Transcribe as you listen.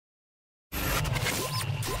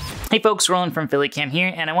Hey folks, Roland from PCAM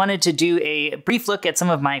here, and I wanted to do a brief look at some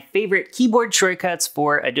of my favorite keyboard shortcuts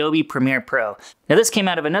for Adobe Premiere Pro. Now this came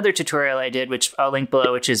out of another tutorial I did, which I'll link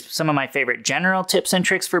below, which is some of my favorite general tips and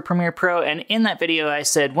tricks for Premiere Pro, and in that video I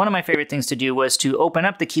said one of my favorite things to do was to open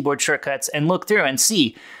up the keyboard shortcuts and look through and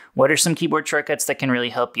see what are some keyboard shortcuts that can really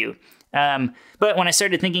help you. But when I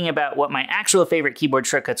started thinking about what my actual favorite keyboard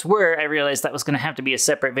shortcuts were, I realized that was going to have to be a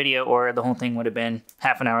separate video or the whole thing would have been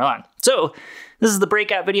half an hour long. So this is the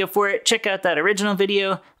breakout video for it. Check out that original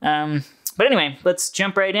video. But anyway, let's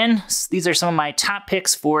jump right in. These are some of my top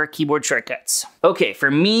picks for keyboard shortcuts. Okay,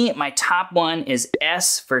 for me, my top one is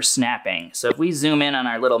S for snapping. So if we zoom in on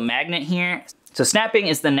our little magnet here, so snapping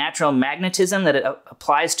is the natural magnetism that it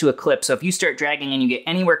applies to a clip. So if you start dragging and you get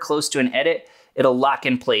anywhere close to an edit, it'll lock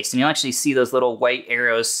in place, and you'll actually see those little white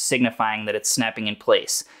arrows signifying that it's snapping in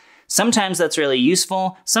place. Sometimes that's really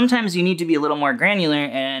useful. Sometimes you need to be a little more granular,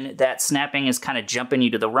 and that snapping is kind of jumping you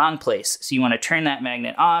to the wrong place. So you want to turn that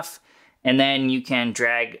magnet off, and then you can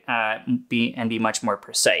drag and be much more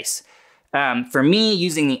precise. For me,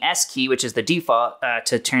 using the S key, which is the default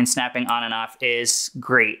to turn snapping on and off, is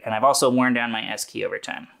great, and I've also worn down my S key over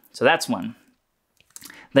time. So that's one.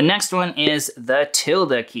 The next one is the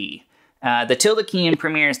tilde key. The tilde key in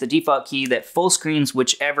Premiere is the default key that full screens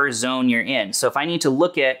whichever zone you're in. So if I need to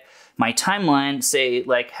look at my timeline, say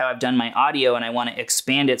like how I've done my audio and I want to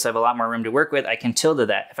expand it so I have a lot more room to work with, I can tilde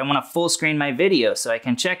that. If I want to full screen my video so I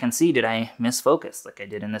can check and see, did I miss focus like I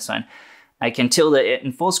did in this one, I can tilde it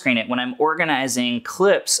and full screen it. When I'm organizing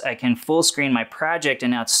clips, I can full screen my project,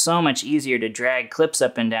 and now it's so much easier to drag clips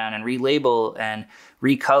up and down and relabel and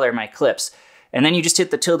recolor my clips. And then you just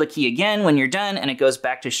hit the tilde key again when you're done, and it goes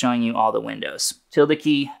back to showing you all the windows. Tilde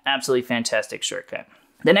key, absolutely fantastic shortcut.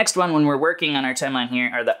 The next one, when we're working on our timeline here,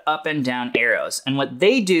 are the up and down arrows. And what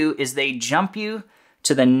they do is they jump you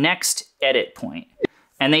to the next edit point.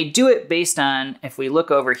 And they do it based on, if we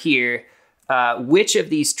look over here, which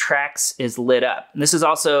of these tracks is lit up. And this is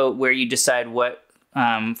also where you decide what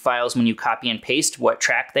files, when you copy and paste, what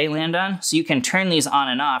track they land on. So you can turn these on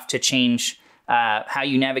and off to change how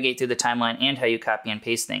you navigate through the timeline and how you copy and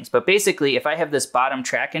paste things. But basically, if I have this bottom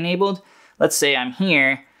track enabled, let's say I'm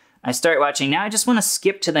here, I start watching. Now I just want to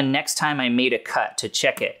skip to the next time I made a cut to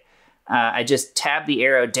check it. I just tab the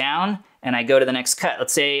arrow down and I go to the next cut.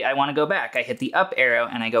 Let's say I want to go back. I hit the up arrow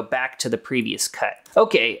and I go back to the previous cut.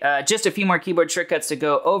 Okay, just a few more keyboard shortcuts to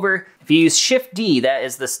go over. If you use Shift D, that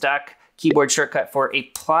is the stock keyboard shortcut for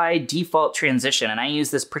apply default transition. And I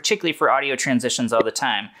use this particularly for audio transitions all the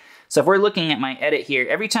time. So if we're looking at my edit here,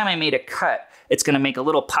 every time I made a cut, it's gonna make a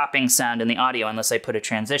little popping sound in the audio unless I put a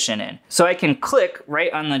transition in. So I can click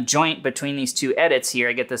right on the joint between these two edits here.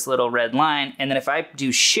 I get this little red line, and then if I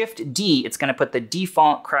do Shift D, it's gonna put the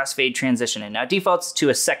default crossfade transition in. Now default's to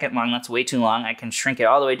a second long, that's way too long. I can shrink it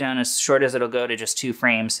all the way down as short as it'll go to just 2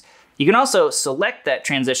 frames. You can also select that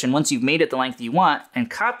transition once you've made it the length you want and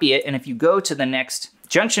copy it, and if you go to the next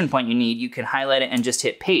junction point you need, you can highlight it and just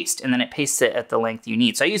hit paste, and then it pastes it at the length you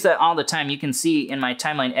need. So I use that all the time. You can see in my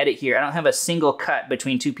timeline edit here, I don't have a single cut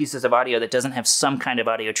between 2 pieces of audio that doesn't have some kind of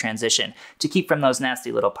audio transition to keep from those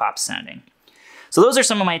nasty little pops sounding. So those are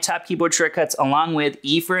some of my top keyboard shortcuts, along with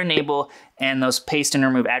E for enable and those paste and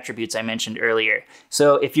remove attributes I mentioned earlier.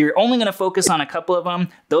 So if you're only gonna focus on a couple of them,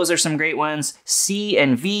 those are some great ones. C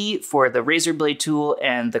and V for the razor blade tool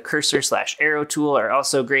and the cursor/arrow tool are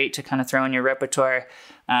also great to kind of throw in your repertoire.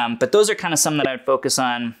 But those are kind of some that I'd focus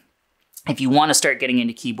on if you want to start getting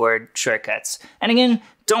into keyboard shortcuts. And again,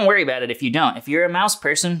 don't worry about it if you don't. If you're a mouse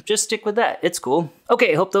person, just stick with that. It's cool.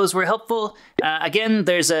 Okay, hope those were helpful. Again,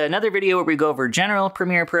 there's another video where we go over general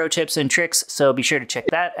Premiere Pro tips and tricks, so be sure to check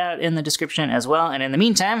that out in the description as well. And in the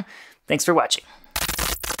meantime, thanks for watching.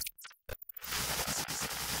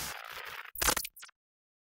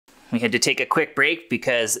 We had to take a quick break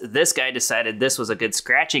because this guy decided this was a good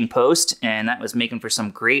scratching post, and that was making for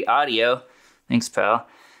some great audio. Thanks, pal.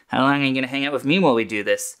 How long are you gonna hang out with me while we do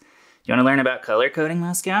this? You wanna learn about color coding,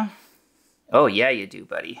 Moscow? Oh yeah, you do,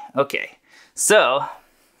 buddy. Okay, so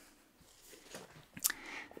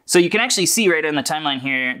you can actually see right on the timeline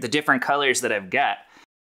here the different colors that I've got.